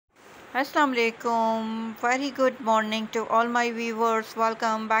Assalamu alaikum. Very good morning to all my viewers.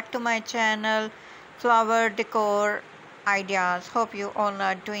 Welcome back to my channel Flower Decor Ideas. Hope you all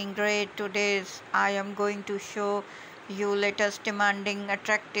are doing great. Today's I am going to show you latest demanding,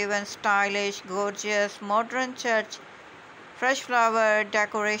 attractive and stylish, gorgeous modern church fresh flower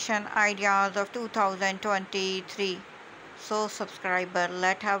decoration ideas of 2023. So subscriber,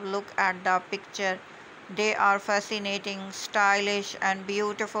 let's have a look at the picture. They are fascinating, stylish and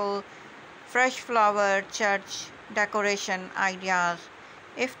beautiful fresh flower church decoration ideas.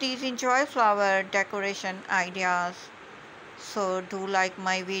 If these enjoy flower decoration ideas, so do like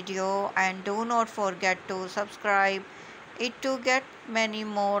my video and do not forget to subscribe it to get many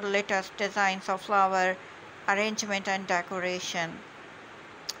more latest designs of flower arrangement and decoration.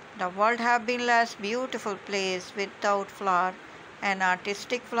 The world have been less beautiful place without flower. An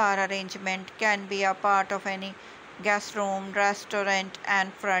artistic flower arrangement can be a part of any guest room, restaurant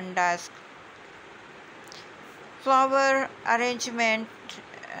and front desk. Flower arrangement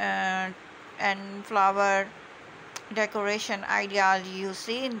uh, and flower decoration ideas you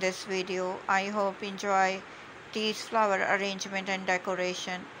see in this video. I hope enjoy these flower arrangement and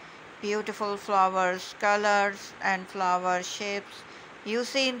decoration. Beautiful flowers, colors and flower shapes you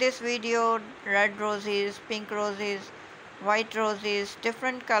see in this video: red roses, pink roses, white roses,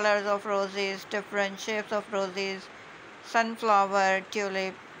 different colors of roses, different shapes of roses, sunflower,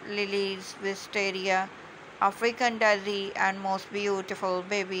 tulip, lilies, wisteria, African daisy and most beautiful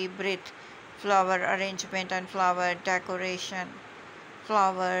baby Brit flower arrangement and flower decoration.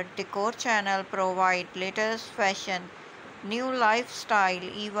 Flower Decor channel provide latest fashion, new lifestyle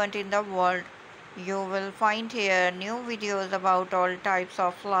event in the world. You will find here new videos about all types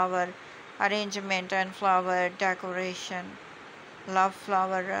of flower arrangement and flower decoration. Love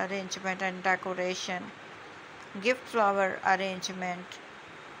flower arrangement and decoration. Gift flower arrangement,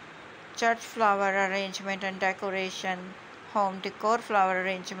 church flower arrangement and decoration, home decor flower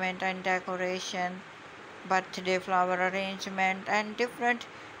arrangement and decoration, birthday flower arrangement and different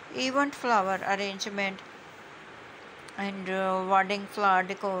event flower arrangement and wedding flower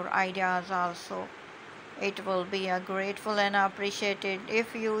decor ideas also. It will be a grateful and appreciated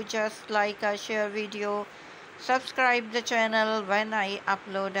if you just like a share video, subscribe the channel when I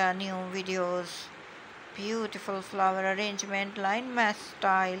upload a new videos. Beautiful flower arrangement, line mesh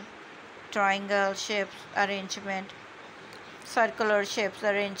style, triangle shapes arrangement, circular shapes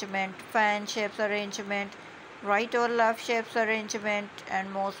arrangement, fan shapes arrangement, right or left shapes arrangement,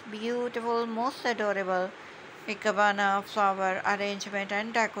 and most beautiful, most adorable ikebana flower arrangement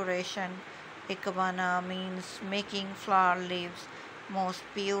and decoration. Ikebana means making flower leaves. Most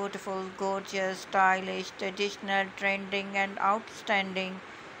beautiful, gorgeous, stylish, traditional, trending and outstanding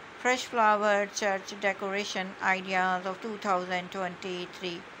fresh flower church decoration ideas of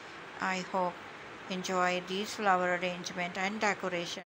 2023. I hope enjoy these flower arrangement and decoration.